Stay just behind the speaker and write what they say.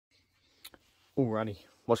Alrighty,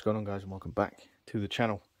 what's going on, guys, and welcome back to the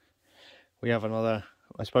channel. We have another,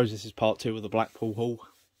 I suppose this is part 2 of the Blackpool haul.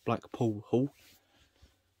 That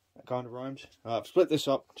kind of rhymes. I've split this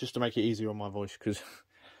up just to make it easier on my voice, because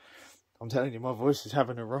I'm telling you, my voice is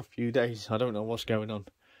having a rough few days. I don't know what's going on.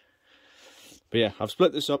 But yeah, I've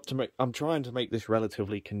split this up to make, I'm trying to make this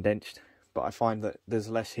relatively condensed, but I find that there's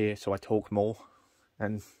less here, so I talk more.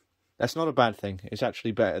 And that's not a bad thing. It's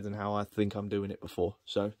actually better than how I think I'm doing it before.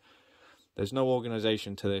 So there's no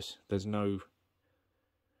organisation to this. There's no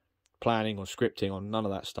planning or scripting or none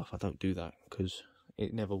of that stuff. I don't do that because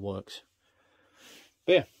it never works.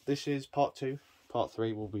 But yeah, this is part 2. Part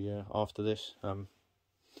 3 will be after this. And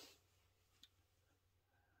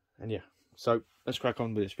yeah, so let's crack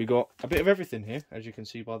on with this. We got a bit of everything here, as you can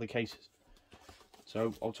see by the cases.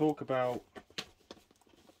 So I'll talk about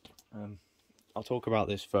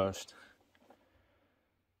this first.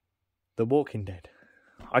 The Walking Dead.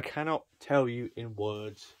 I cannot tell you in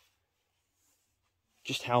words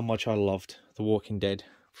just how much I loved The Walking Dead.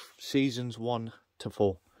 Seasons 1 to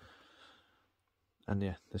 4. And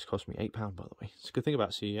yeah, this cost me £8, by the way. It's a good thing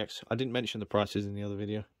about CEX. I didn't mention the prices in the other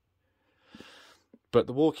video. But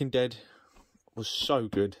The Walking Dead was so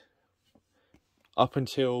good. Up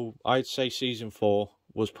until, I'd say, Season 4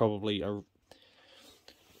 was probably out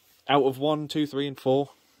of 1, 2, 3 and 4,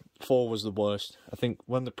 4 was the worst. I think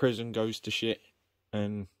when the prison goes to shit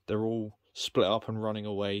and they're all split up and running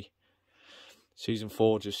away, Season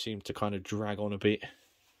 4 just seemed to kind of drag on a bit.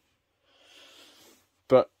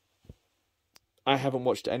 But I haven't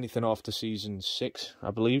watched anything after Season 6, I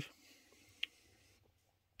believe.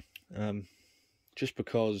 Just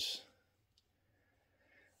because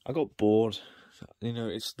I got bored. You know,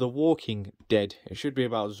 it's The Walking Dead. It should be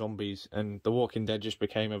about zombies, and The Walking Dead just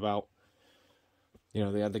became about, you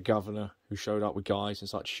know, they had the governor who showed up with guys and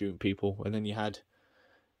started shooting people, and then you had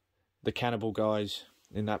the cannibal guys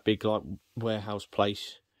in that big, like, warehouse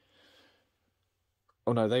place.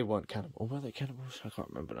 Oh no, they weren't cannibals. Or were they cannibals? I can't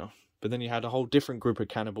remember now. But then you had a whole different group of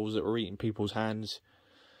cannibals that were eating people's hands.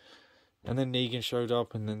 And then Negan showed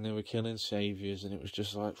up, and then they were killing saviors, and it was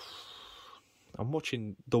just like, I'm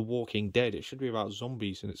watching The Walking Dead. It should be about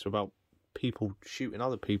zombies, and it's about people shooting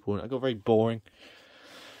other people, and it got very boring.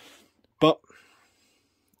 But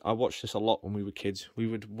I watched this a lot when we were kids. We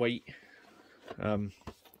would wait.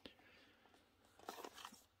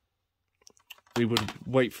 We would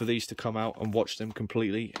wait for these to come out and watch them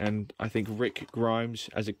completely. And I think Rick Grimes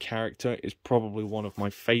as a character is probably one of my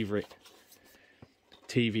favourite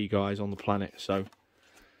TV guys on the planet. So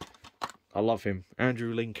I love him.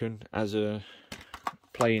 Andrew Lincoln as a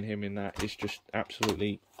playing him in that is just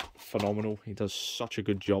absolutely phenomenal. He does such a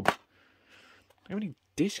good job. How many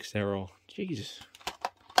discs there are? Jesus.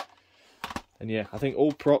 And yeah, I think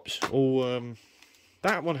all props, all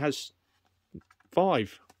that one has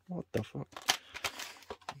 5. What the fuck?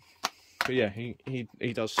 But yeah, he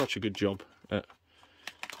does such a good job at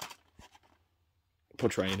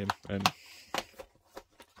portraying him, and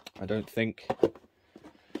I don't think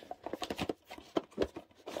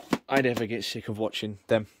I'd ever get sick of watching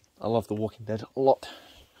them. I love The Walking Dead a lot.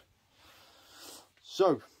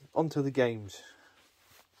 So, onto the games.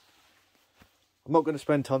 I'm not going to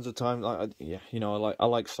spend tons of time. Yeah, you know, I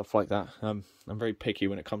like stuff like that. I'm very picky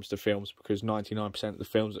when it comes to films, because 99% of the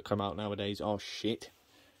films that come out nowadays are shit.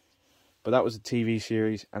 But that was a TV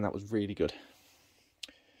series, and that was really good.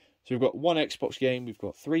 So we've got 1 Xbox game, we've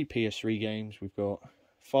got 3 PS3 games, we've got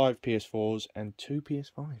 5 PS4s and 2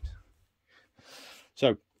 PS5s.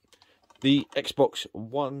 So the Xbox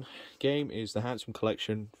One game is the Handsome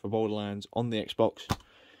Collection for Borderlands on the Xbox.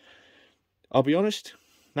 I'll be honest,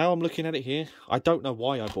 now I'm looking at it here, I don't know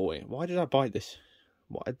why I bought it. Why did I buy this?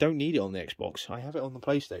 Well, I don't need it on the Xbox. I have it on the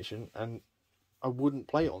PlayStation, and I wouldn't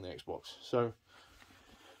play it on the Xbox. So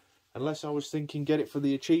unless I was thinking get it for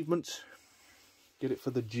the achievements, get it for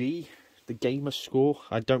the G, the gamer score,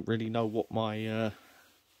 I don't really know what my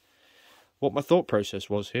thought process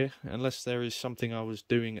was here. Unless there is something I was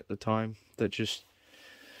doing at the time that just,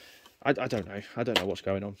 I don't know. I don't know what's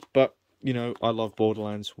going on. But, you know, I love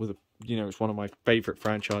Borderlands. You know, it's one of my favourite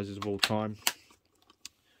franchises of all time.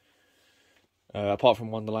 Apart from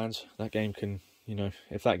Wonderlands, that game can, you know,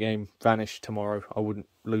 if that game vanished tomorrow, I wouldn't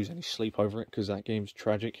lose any sleep over it, because that game's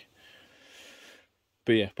tragic.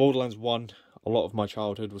 But yeah, Borderlands 1, a lot of my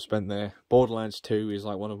childhood was spent there. Borderlands 2 is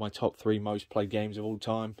like one of my top 3 most played games of all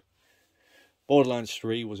time. Borderlands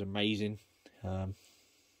 3 was amazing. In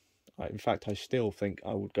fact, I still think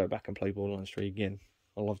I would go back and play Borderlands 3 again.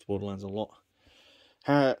 I loved Borderlands a lot.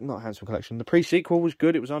 Not Handsome Collection. The pre-sequel was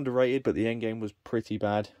good. It was underrated, but the endgame was pretty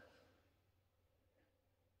bad.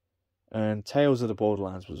 And Tales of the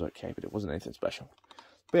Borderlands was okay, but it wasn't anything special.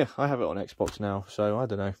 But yeah, I have it on Xbox now, so I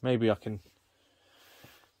don't know. Maybe I can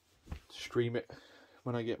stream it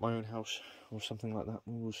when I get my own house or something like that.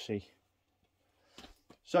 We'll see.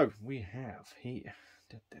 So, we have here...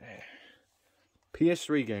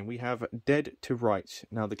 PS3 game. We have Dead to Rights.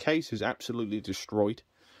 Now, the case is absolutely destroyed.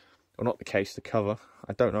 Well, not the case, the cover.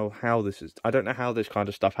 I don't know how this kind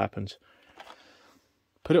of stuff happens.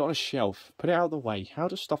 Put it on a shelf. Put it out of the way. How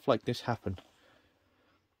does stuff like this happen?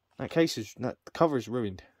 The cover is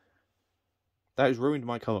ruined. That has ruined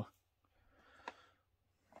my cover.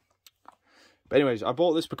 But anyways, I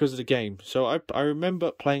bought this because of the game. So I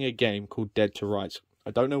remember playing a game called Dead to Rights.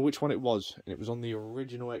 I don't know which one it was. And it was on the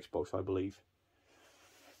original Xbox, I believe.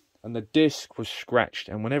 And the disc was scratched.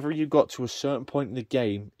 And whenever you got to a certain point in the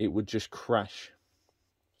game, it would just crash.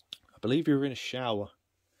 I believe you were in a shower.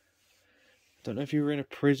 I don't know if you were in a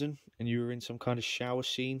prison and you were in some kind of shower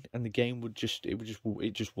scene, and the game would just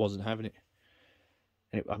wasn't having it.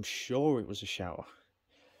 And I'm sure it was a shower,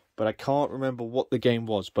 but I can't remember what the game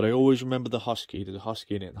was. But I always remember the husky. There's a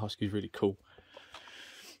husky in it. The husky's really cool.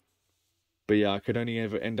 But yeah, I could only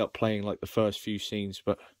ever end up playing like the first few scenes.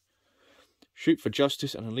 But shoot for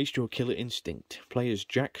justice and unleash your killer instinct. Play as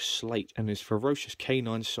Jack Slate and his ferocious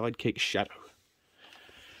canine sidekick Shadow.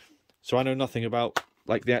 So I know nothing about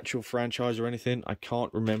like the actual franchise or anything. I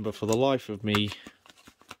can't remember for the life of me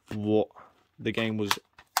what the game was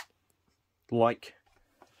like.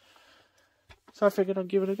 So I figured I'd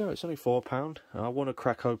give it a go. It's only £4. I want to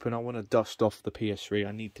crack open. I want to dust off the PS3.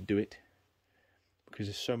 I need to do it. Because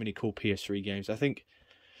there's so many cool PS3 games. I think,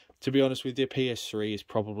 to be honest with you, PS3 is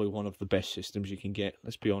probably one of the best systems you can get.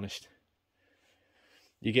 Let's be honest.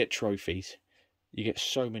 You get trophies. You get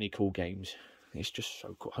so many cool games. It's just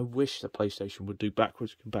so cool. I wish the PlayStation would do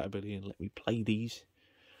backwards compatibility and let me play these.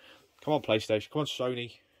 Come on, PlayStation. Come on,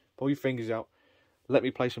 Sony. Pull your fingers out. Let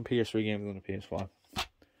me play some PS3 games on the PS5.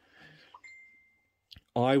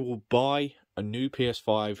 I will buy a new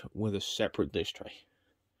PS5 with a separate disc tray.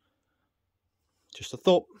 Just a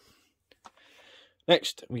thought.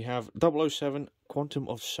 Next, we have 007 Quantum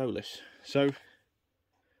of Solace. So,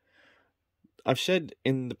 I've said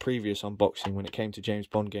in the previous unboxing when it came to James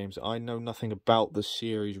Bond games, I know nothing about the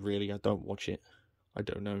series really. I don't watch it. I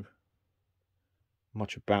don't know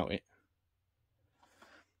much about it.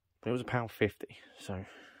 But it was £1.50, so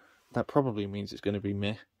that probably means it's going to be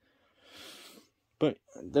meh. But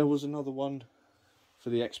there was another one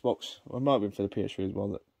for the Xbox, or it might have been for the PS3 as well,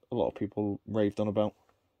 that a lot of people raved on about.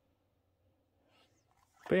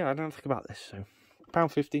 But yeah, I don't know nothing about this, so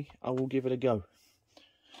 £1.50, I will give it a go.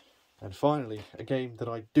 And finally, a game that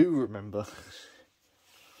I do remember,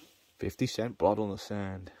 50 Cent Blood on the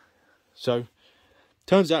Sand. So,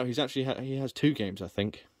 turns out he has 2 games, I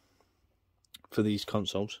think, for these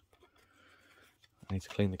consoles. I need to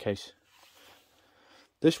clean the case.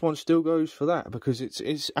 This one still goes for that, because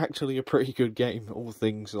it's actually a pretty good game, all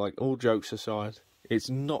jokes aside. It's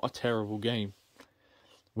not a terrible game,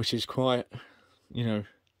 which is quite, I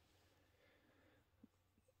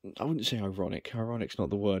wouldn't say ironic. Ironic's not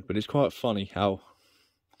the word, but it's quite funny how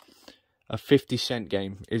a 50 Cent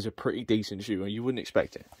game is a pretty decent shooter. You wouldn't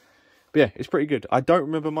expect it. But yeah, it's pretty good. I don't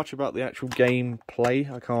remember much about the actual gameplay.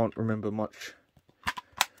 I can't remember much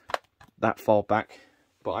that far back.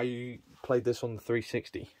 But I played this on the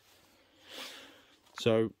 360.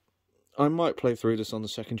 So, I might play through this on the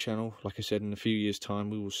second channel. Like I said, in a few years' time,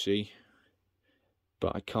 we will see.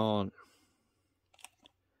 But I can't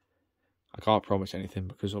promise anything,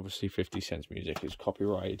 because obviously 50 Cent's music is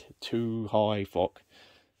copyrighted too high, fuck.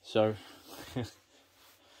 So,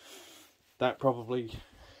 that probably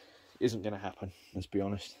isn't going to happen, let's be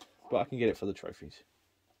honest. But I can get it for the trophies.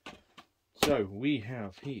 So, we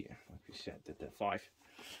have here, like we said,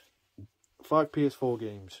 five PS4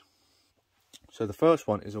 games. So, the first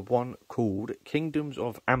one is a one called Kingdoms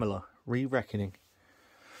of Amalur: Re-Reckoning.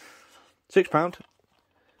 £6.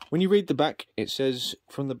 When you read the back, it says,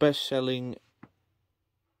 from the best-selling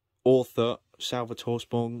author Salvatore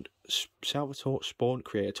Spawn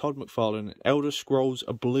creator Todd McFarlane, Elder Scrolls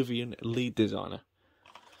Oblivion lead designer.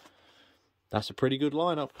 That's a pretty good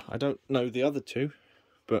lineup. I don't know the other two,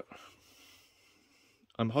 but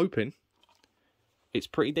I'm hoping it's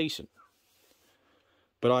pretty decent.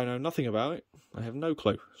 But I know nothing about it. I have no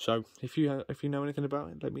clue. So if you know anything about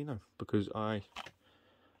it, let me know, because I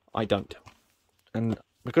don't. And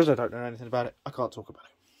because I don't know anything about it, I can't talk about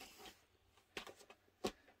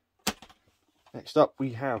it. Next up,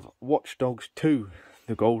 we have Watch Dogs 2,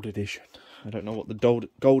 the Gold Edition. I don't know what the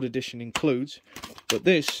Gold Edition includes, but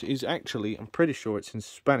this is actually, I'm pretty sure it's in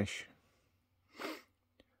Spanish.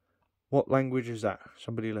 What language is that?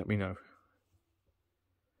 Somebody let me know.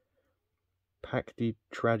 Pacti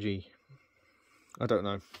Tragi. I don't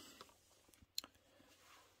know.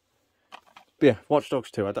 But yeah, Watch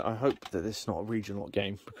Dogs 2. I hope that this is not a region lock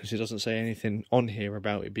game, because it doesn't say anything on here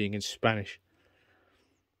about it being in Spanish.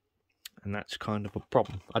 And that's kind of a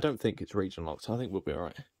problem. I don't think it's region locked, so I think we'll be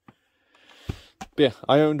alright. But yeah,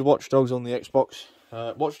 I owned Watch Dogs on the Xbox.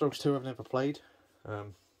 Watch Dogs 2 I've never played.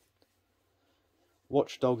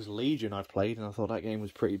 Watch Dogs Legion I've played, and I thought that game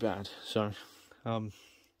was pretty bad. So,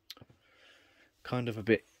 kind of a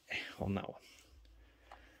bit on that one.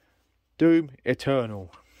 Doom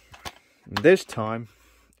Eternal. And this time,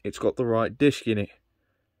 it's got the right disc in it.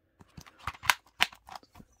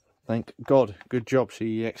 Thank God. Good job,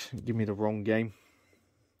 CEX. Give me the wrong game.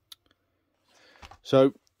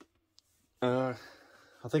 So, I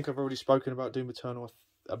think I've already spoken about Doom Eternal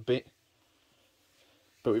a bit.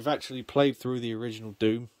 But we've actually played through the original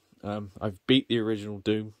Doom. I've beat the original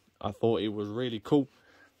Doom. I thought it was really cool.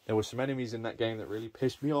 There were some enemies in that game that really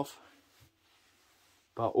pissed me off.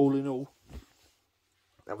 But all in all,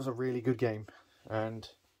 that was a really good game. And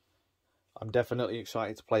I'm definitely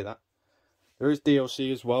excited to play that. There is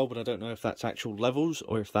DLC as well, but I don't know if that's actual levels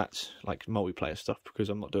or if that's like multiplayer stuff, because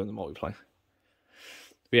I'm not doing the multiplayer.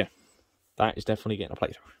 But yeah, that is definitely getting a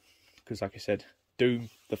playthrough. Because like I said,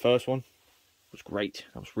 Doom, the first one, was great.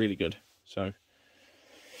 That was really good. So,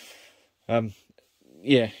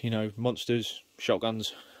 yeah, you know, monsters,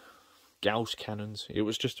 shotguns, Gauss cannons. It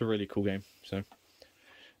was just a really cool game. So,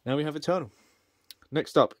 now we have Eternal.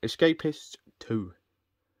 Next up, Escapists 2.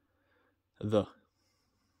 The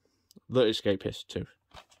Escapists 2.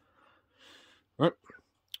 Right.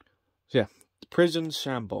 So, yeah, the prison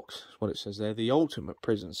sandbox is what it says there. The ultimate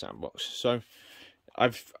prison sandbox. So, I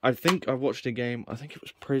think I watched a game, I think it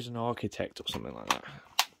was Prison Architect or something like that.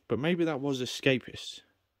 But maybe that was Escapists.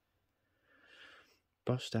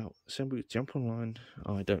 Bust out, assembly, jump online.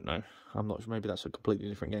 Oh, I don't know. I'm not sure. Maybe that's a completely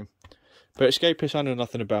different game. But Escapists, I know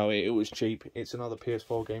nothing about it. It was cheap. It's another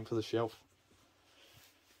PS4 game for the shelf.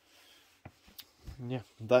 And yeah,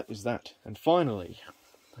 that is that. And finally,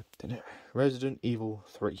 Resident Evil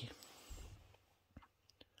 3.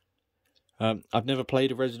 I've never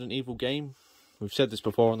played a Resident Evil game. We've said this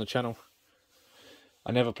before on the channel.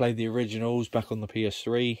 I never played the originals back on the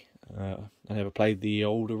PS3. I never played the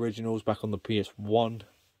old originals back on the PS1.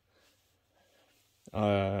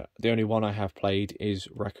 The only one I have played is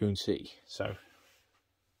Raccoon City. So,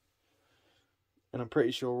 and I'm pretty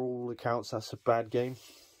sure all accounts that's a bad game.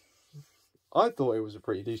 I thought it was a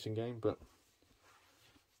pretty decent game, but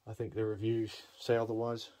I think the reviews say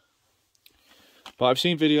otherwise. But I've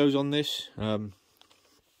seen videos on this.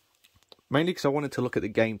 Mainly because I wanted to look at the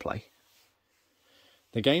gameplay.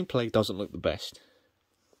 The gameplay doesn't look the best,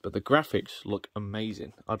 but the graphics look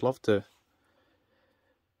amazing. I'd love to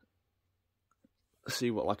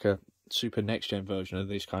see what like a super next gen version of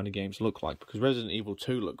these kind of games look like, because Resident Evil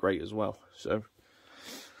 2 looked great as well. So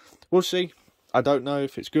we'll see. I don't know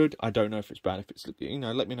if it's good. I don't know if it's bad. If it's, you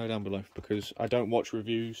know, let me know down below, because I don't watch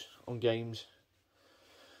reviews on games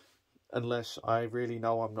unless I really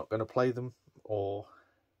know I'm not going to play them, or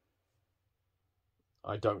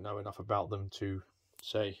I don't know enough about them to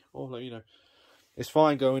say, oh, you know, it's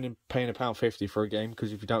fine going and paying £1.50 for a game,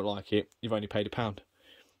 because if you don't like it, you've only paid £1.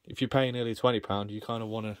 If you're paying nearly £20, you kind of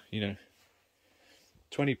want to, you know,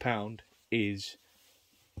 £20 is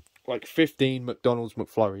like 15 McDonald's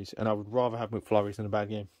McFlurries, and I would rather have McFlurries than a bad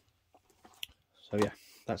game. So yeah,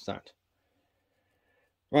 that's that.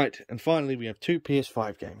 Right, and finally we have 2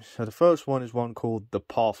 PS5 games. So the first one is one called The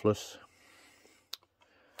Pathless.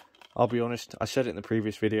 I'll be honest, I said it in the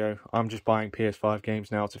previous video, I'm just buying PS5 games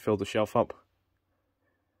now to fill the shelf up.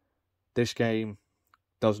 This game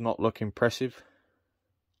does not look impressive,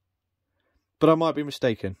 but I might be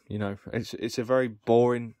mistaken, you know. It's a very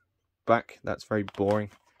boring back, that's very boring.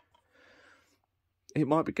 It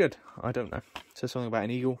might be good, I don't know. It says something about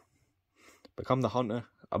an eagle. Become the hunter,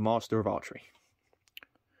 a master of archery.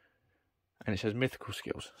 And it says mythical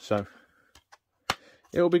skills, so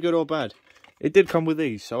it'll be good or bad. It did come with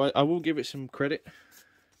these, so I will give it some credit.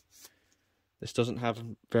 This doesn't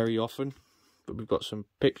happen very often, but we've got some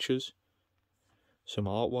pictures, some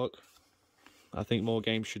artwork. I think more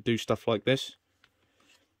games should do stuff like this.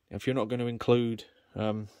 If you're not going to include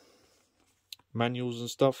manuals and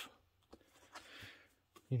stuff,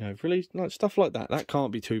 you know, really, like stuff like that, that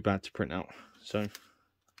can't be too bad to print out. So,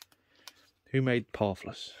 who made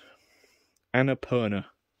Pathless? Annapurna.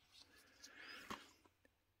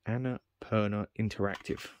 Annapurna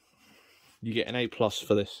Interactive. You get an A+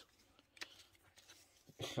 for this.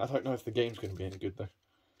 I don't know if the game's going to be any good though.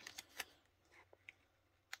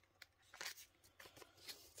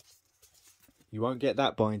 You won't get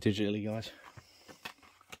that buying digitally, guys.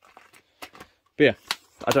 But yeah,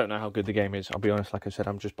 I don't know how good the game is. I'll be honest, like I said,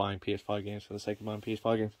 I'm just buying PS5 games for the sake of buying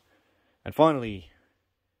PS5 games. And finally,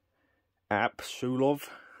 MrAcidhazard,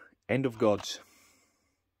 End of Gods.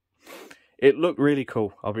 It looked really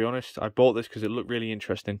cool, I'll be honest. I bought this because it looked really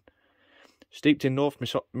interesting. Steeped in Norse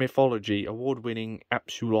mythology, award-winning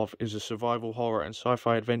MrAcidhazard is a survival horror and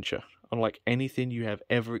sci-fi adventure, unlike anything you have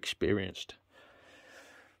ever experienced.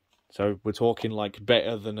 So we're talking like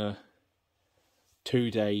better than a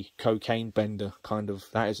 2-day cocaine bender kind of.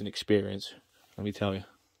 That is an experience, let me tell you.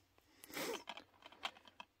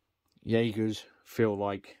 Jaegers feel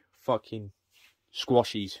like fucking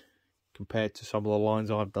squashies compared to some of the lines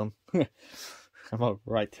I've done. Am I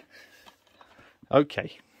right?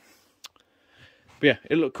 Okay. But yeah,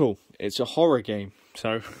 it looked cool. It's a horror game,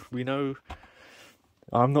 so we know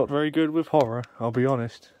I'm not very good with horror, I'll be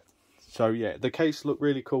honest. So yeah, the case looked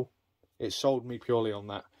really cool. It sold me purely on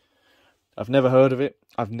that. I've never heard of it.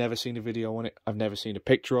 I've never seen a video on it. I've never seen a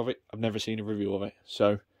picture of it. I've never seen a review of it.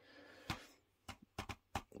 So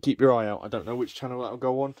keep your eye out. I don't know which channel that'll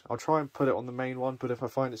go on. I'll try and put it on the main one, but if I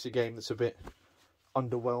find it's a game that's a bit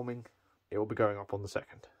underwhelming, it will be going up on the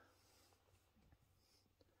second.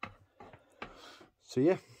 So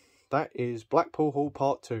yeah, that is Blackpool Hall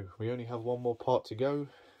Part 2. We only have one more part to go,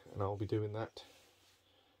 and I'll be doing that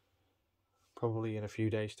probably in a few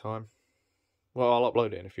days' time. Well, I'll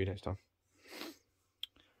upload it in a few days' time.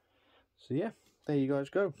 So yeah, there you guys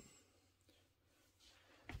go.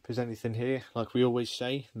 If there's anything here, like we always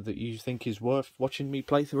say, that you think is worth watching me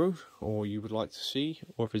play through, or you would like to see,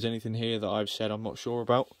 or if there's anything here that I've said I'm not sure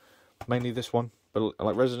about, mainly this one, but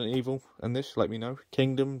like Resident Evil and this, let me know.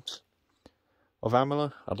 Kingdoms of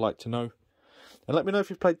Amalur, I'd like to know. And let me know if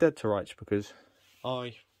you've played Dead to Rights, because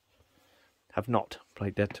I have not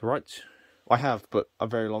played Dead to Rights. I have, but a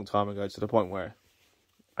very long time ago, to the point where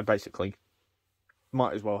I basically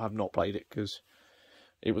might as well have not played it, because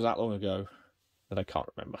it was that long ago that I can't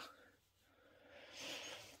remember.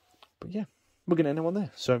 But yeah, we're going to end it on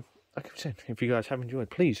there. So, like I said, if you guys have enjoyed,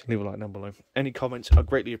 please leave a like down below. Any comments are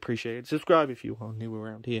greatly appreciated. Subscribe if you are new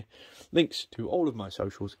around here. Links to all of my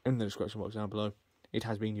socials in the description box down below. It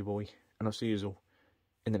has been your boy, and I'll see you all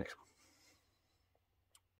in the next one.